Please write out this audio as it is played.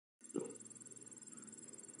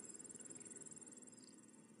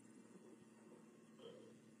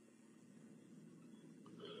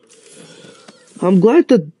I'm glad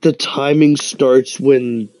that the timing starts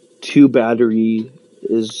when 2 battery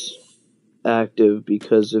is active,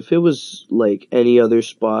 because if it was like any other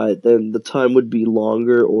spot, then the time would be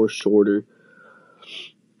longer or shorter.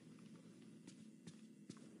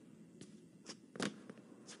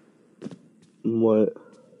 What?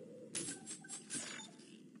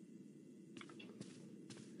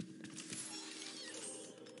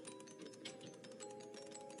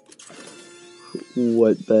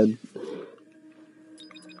 What, Ben?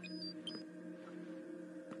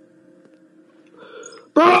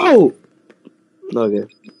 Bro! Okay.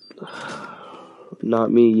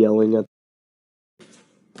 Not me yelling at.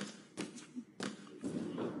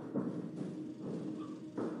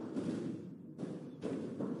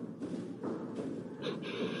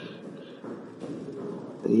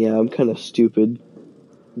 Yeah, I'm kind of stupid.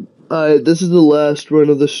 This is the last run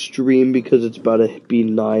of the stream because it's about to be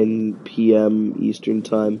 9 p.m. Eastern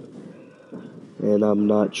time. And I'm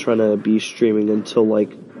not trying to be streaming until like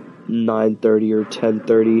 9:30 or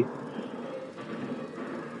 10:30.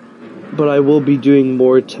 But I will be doing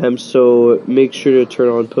more attempts, so make sure to turn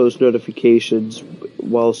on post notifications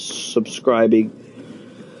while subscribing.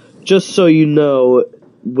 Just so you know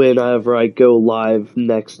whenever I go live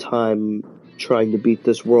next time trying to beat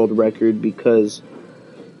this world record, because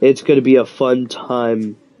it's going to be a fun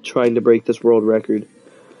time trying to break this world record.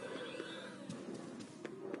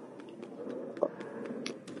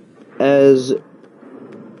 As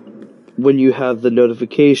when you have the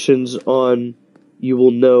notifications on, you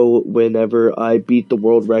will know whenever I beat the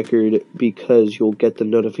world record, because you'll get the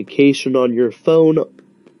notification on your phone,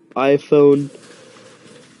 iPhone,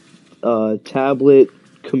 tablet,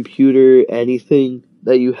 computer, anything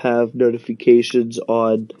that you have notifications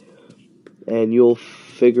on, and you'll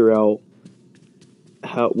figure out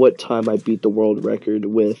what time I beat the world record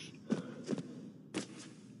with.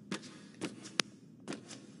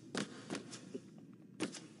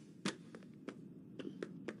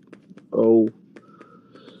 Oh.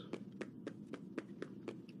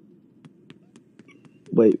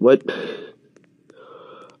 Wait, what?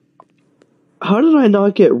 How did I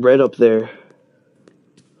not get red up there?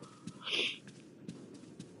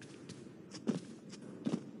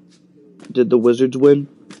 Did the Wizards win?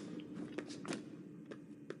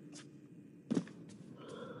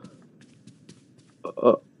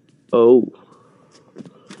 Oh. Oh.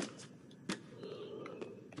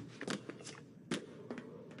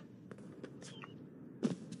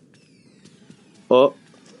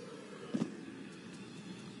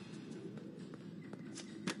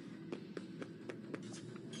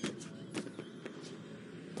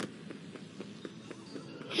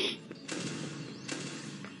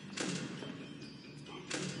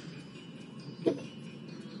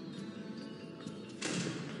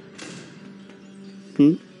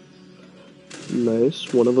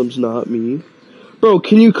 Nice. One of them's not me. Bro,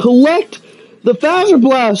 can you collect the Phaser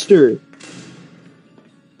Blaster?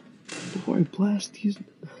 Before I blast these...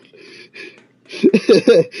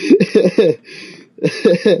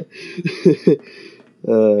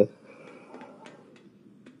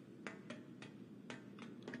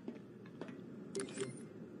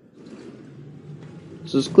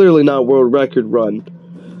 This is clearly not world record run.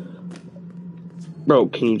 Bro,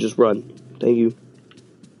 can you just run? Thank you.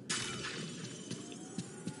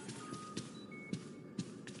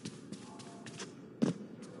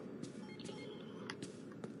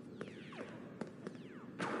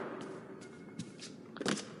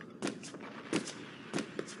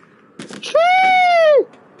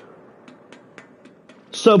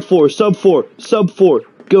 Sub 4, sub 4, sub 4.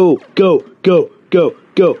 Go, go, go, go,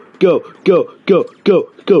 go, go, go, go, go,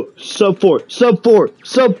 go. Sub 4, sub 4,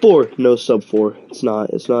 sub 4. No sub 4. It's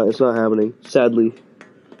not happening. Sadly,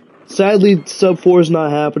 sub 4 is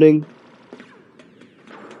not happening.